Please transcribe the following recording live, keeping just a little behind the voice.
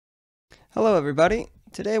Hello everybody.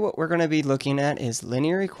 Today what we're going to be looking at is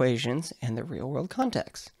linear equations and the real world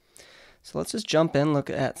context. So let's just jump in, look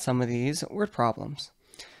at some of these word problems.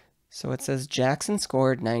 So it says Jackson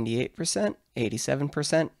scored 98%,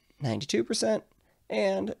 87%, 92%,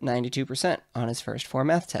 and 92% on his first 4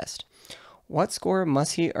 math test. What score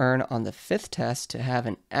must he earn on the 5th test to have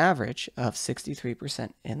an average of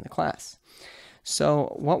 63% in the class?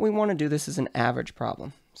 So what we want to do, this is an average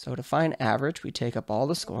problem. So to find average, we take up all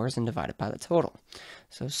the scores and divide it by the total.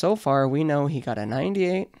 So far we know he got a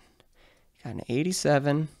 98, he got an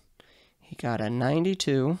 87, he got a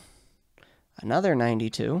 92, another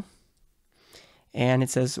 92, and it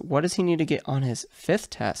says what does he need to get on his 5th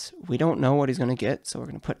test? We don't know what he's going to get, so we're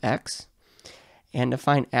going to put X. And to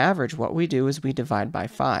find average, what we do is we divide by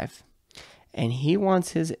 5. And he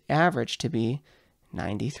wants his average to be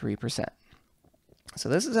 93%. So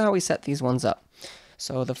this is how we set these ones up.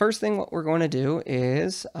 So the first thing what we're going to do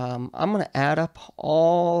is I'm going to add up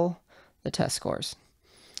all the test scores.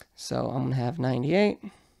 So I'm going to have 98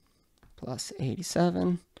 plus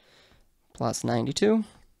 87 plus 92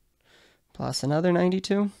 plus another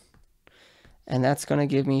 92. And that's going to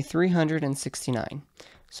give me 369.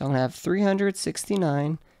 So I'm going to have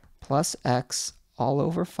 369 plus x all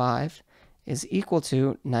over 5 is equal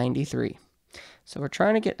to 93. So we're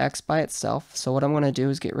trying to get x by itself, so what I'm going to do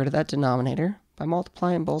is get rid of that denominator by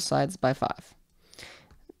multiplying both sides by 5.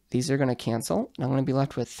 These are going to cancel, and I'm going to be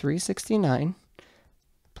left with 369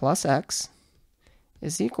 plus x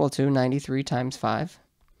is equal to 93 times 5,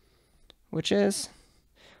 which is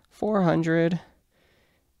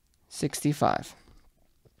 465.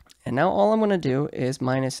 And now all I'm going to do is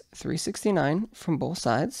minus 369 from both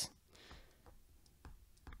sides.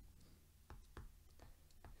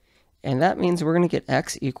 And that means we're going to get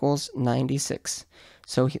x equals 96.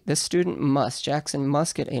 So this student Jackson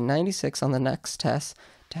must get a 96 on the next test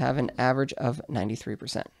to have an average of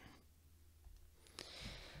 93%.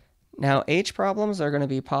 Now H problems are going to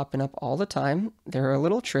be popping up all the time. They're a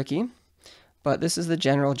little tricky, but this is the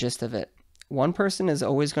general gist of it. One person is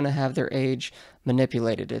always going to have their age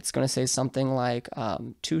manipulated. It's going to say something like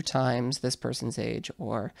 2 times this person's age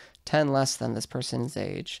or 10 less than this person's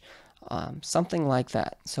age. Something like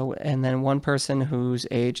that. So, and then one person whose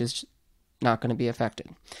age is not going to be affected.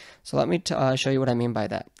 So let me show you what I mean by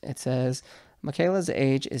that. It says Michaela's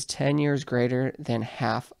age is 10 years greater than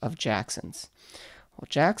half of Jackson's. Well,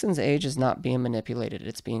 Jackson's age is not being manipulated.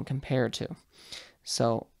 It's being compared to.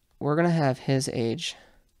 So we're going to have his age,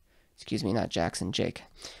 excuse me, not Jackson, Jake.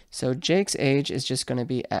 So Jake's age is just going to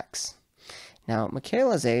be X. Now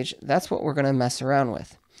Michaela's age, that's what we're going to mess around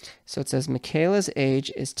with. So it says Michaela's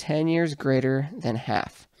age is 10 years greater than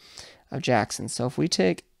half of Jackson's. So if we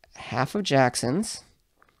take half of Jackson's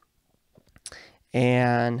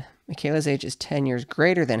and Michaela's age is 10 years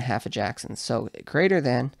greater than half of Jackson's. So greater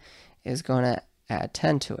than is going to add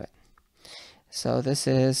 10 to it. So this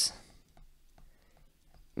is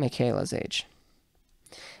Michaela's age.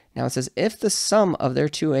 Now it says if the sum of their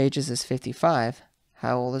two ages is 55,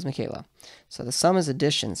 how old is Michaela? So the sum is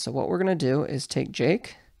addition. So what we're going to do is take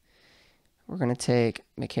Jake. We're going to take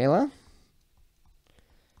Michaela,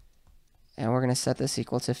 and we're going to set this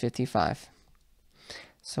equal to 55.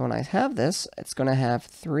 So when I have this, it's going to have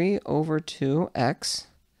 3 over 2x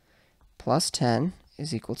plus 10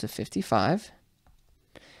 is equal to 55.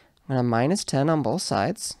 I'm going to minus 10 on both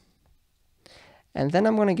sides. And then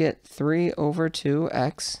I'm going to get 3 over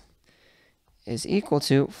 2x is equal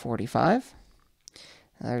to 45.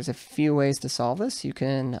 Now, there's a few ways to solve this. You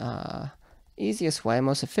can easiest way,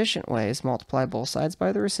 most efficient way is multiply both sides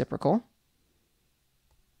by the reciprocal.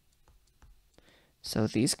 So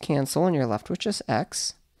these cancel and you're left with just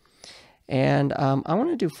x. And I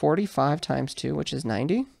want to do 45 times 2, which is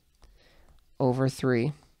 90, over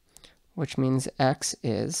 3, which means x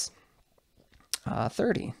is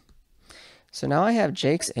 30. So now I have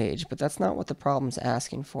Jake's age, but that's not what the problem's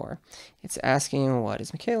asking for. It's asking what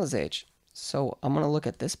is Michaela's age. So I'm going to look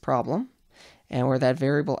at this problem. And where that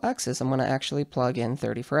variable x is, I'm going to actually plug in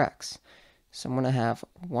 30 for x. So I'm going to have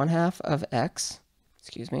 1/2 of x,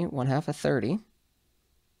 1/2 of 30,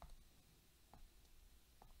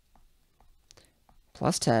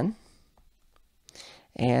 plus 10.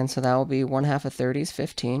 And so that will be 1/2 of 30 is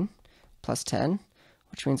 15, plus 10,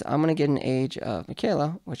 which means I'm going to get an age of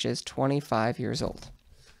Michaela, which is 25 years old.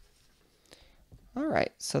 All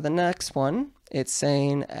right, so the next one, it's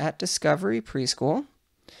saying at Discovery Preschool,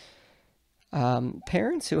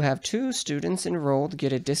 parents who have 2 students enrolled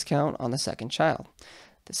get a discount on the second child.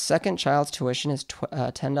 The second child's tuition is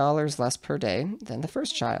 $10 less per day than the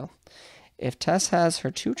first child. if Tess has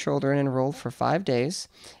her 2 children enrolled for 5 days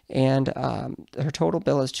and her total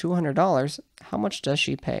bill is $200, how much does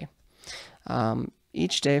she pay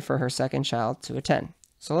each day for her second child to attend?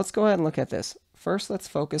 So let's go ahead and look at this. First, let's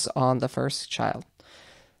focus on the first child.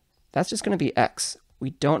 That's just going to be X.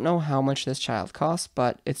 We don't know how much this child costs,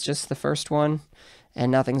 but it's just the first one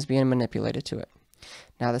and nothing's being manipulated to it.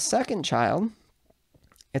 Now the second child,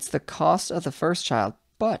 it's the cost of the first child,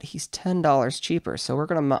 but he's $10 cheaper, so we're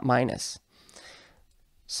going to minus.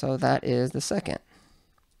 So that is the second.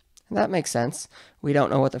 And that makes sense. We don't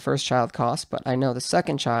know what the first child costs, but I know the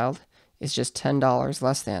second child is just $10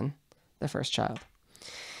 less than the first child.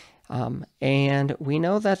 And we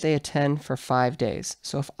know that they attend for 5 days.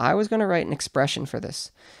 So if I was going to write an expression for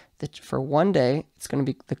this, that for 1 day, it's going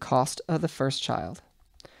to be the cost of the first child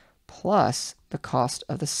plus the cost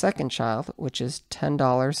of the second child, which is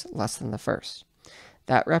 $10 less than the first.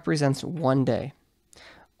 That represents 1 day.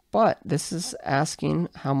 But this is asking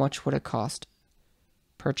how much would it cost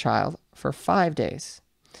per child for 5 days.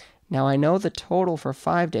 Now I know the total for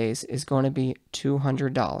 5 days is going to be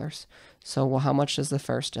 $200. So well, how much does the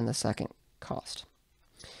first and the second cost?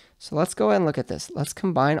 So let's go ahead and look at this. Let's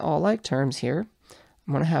combine all like terms here.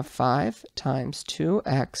 I'm going to have 5 times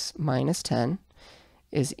 2x minus 10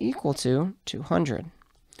 is equal to 200.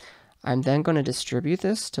 I'm then going to distribute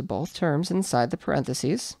this to both terms inside the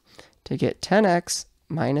parentheses to get 10x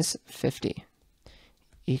minus 50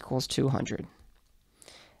 equals 200.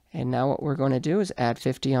 And now what we're going to do is add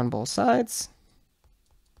 50 on both sides,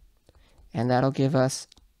 and that'll give us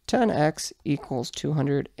 10x equals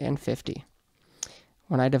 250.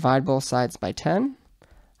 When I divide both sides by 10,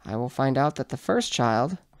 I will find out that the first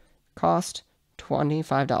child cost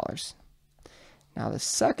 $25. Now the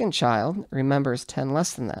second child, remember, is 10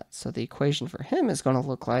 less than that. So the equation for him is going to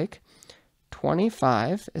look like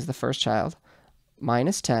 25 is the first child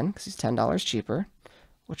minus 10, because he's $10 cheaper,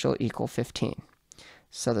 which will equal 15.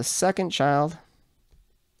 So the second child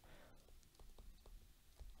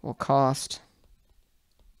will cost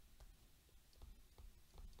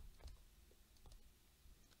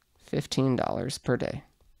 $15 per day.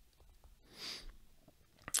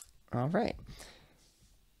 All right.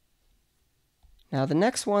 Now the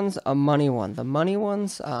next one's a money one. The money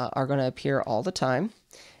ones are going to appear all the time.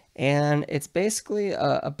 And it's basically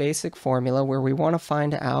a basic formula where we want to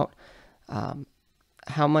find out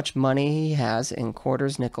how much money he has in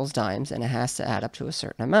quarters, nickels, dimes, and it has to add up to a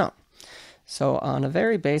certain amount. So on a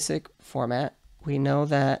very basic format, we know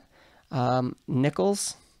that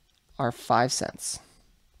nickels are 5 cents.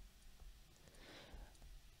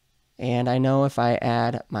 And I know if I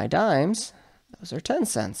add my dimes, those are 10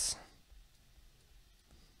 cents.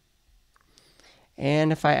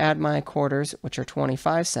 And if I add my quarters, which are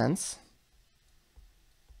 25 cents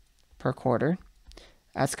per quarter,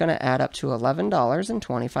 that's going to add up to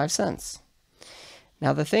 $11.25.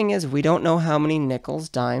 Now the thing is, we don't know how many nickels,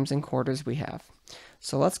 dimes, and quarters we have.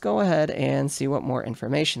 So let's go ahead and see what more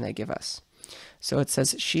information they give us. So it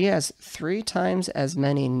says she has 3 times as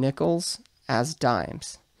many nickels as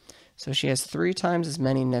dimes. So she has 3 times as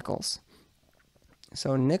many nickels.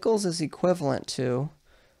 So nickels is equivalent to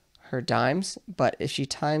her dimes, but if she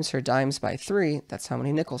times her dimes by 3, that's how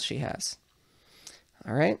many nickels she has.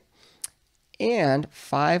 All right? And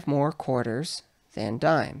 5 more quarters than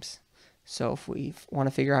dimes. So if we want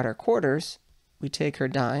to figure out her quarters, we take her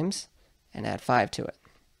dimes and add 5 to it.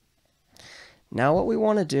 Now what we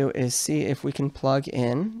want to do is see if we can plug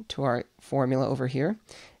in to our formula over here.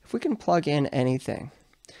 If we can plug in anything.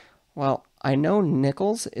 Well, I know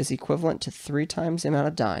nickels is equivalent to 3 times the amount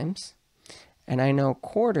of dimes, and I know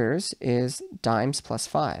quarters is dimes plus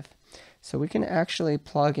 5. So we can actually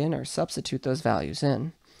plug in or substitute those values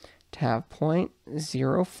in to have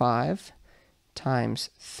 0.05 times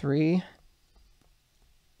 3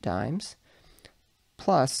 dimes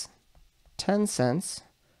plus 10 cents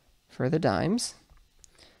for the dimes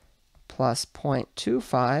plus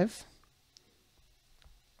 0.25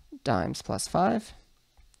 dimes plus 5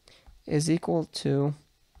 is equal to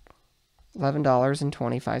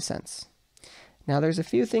 $11.25. Now there's a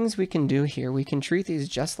few things we can do here. We can treat these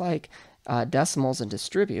just like decimals and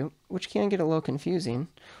distribute, which can get a little confusing.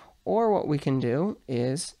 Or what we can do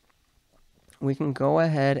is we can go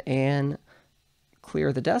ahead and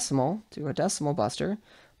clear the decimal, do a decimal buster,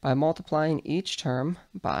 by multiplying each term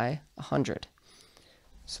by 100.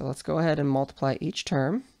 So let's go ahead and multiply each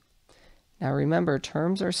term. Now remember,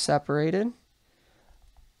 terms are separated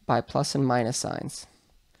by plus and minus signs.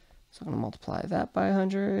 So I'm going to multiply that by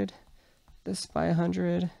 100, this by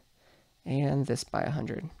 100, and this by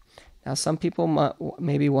 100. Now some people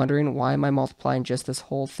may be wondering, why am I multiplying just this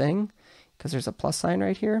whole thing? Because there's a plus sign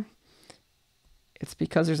right here. It's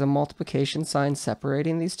because there's a multiplication sign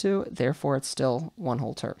separating these two, therefore it's still one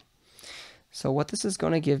whole term. So what this is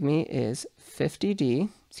going to give me is 5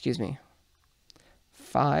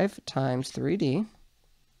 times 3d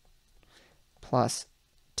plus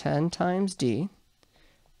 10 times d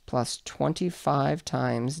plus 25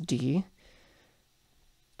 times d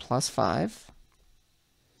plus 5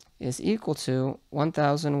 is equal to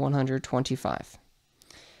 1,125.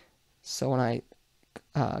 So when I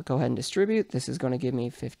go ahead and distribute, this is going to give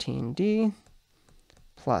me 15d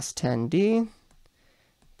plus 10d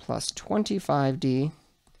plus 25d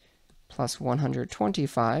plus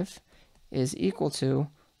 125 is equal to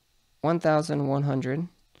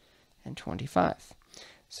 1,125.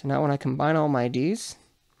 So now when I combine all my d's,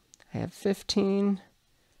 I have 15,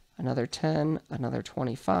 another 10, another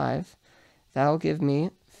 25. That'll give me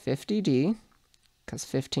 50d, because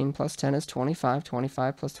 15 plus 10 is 25.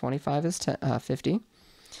 25 plus 25 is 50.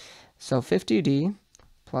 So 50d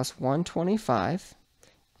plus 125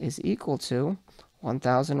 is equal to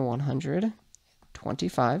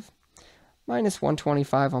 1,125 minus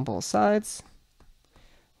 125 on both sides,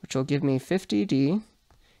 which will give me 50d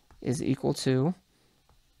is equal to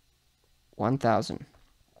 1,000.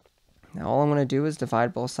 Now all I'm going to do is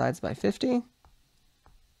divide both sides by 50.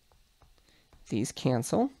 These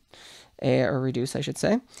cancel, or reduce I should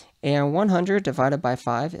say, and 100 divided by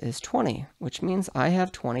 5 is 20, which means I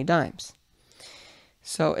have 20 dimes.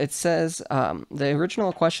 So it says, the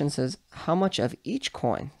original question says, how much of each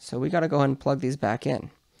coin? So we got to go ahead and plug these back in.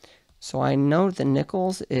 So I know the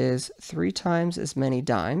nickels is 3 times as many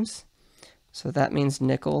dimes, so that means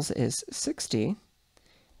nickels is 60.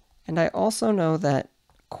 And I also know that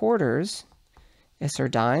quarters is her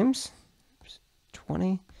dimes,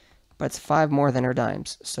 20, but it's 5 more than her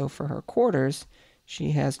dimes. So for her quarters,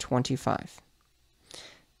 she has 25.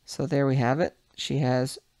 So there we have it. She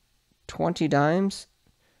has 20 dimes,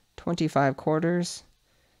 25 quarters,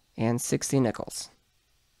 and 60 nickels.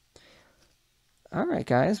 All right,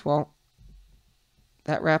 guys. Well,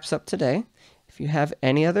 that wraps up today. If you have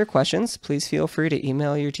any other questions, please feel free to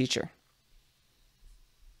email your teacher.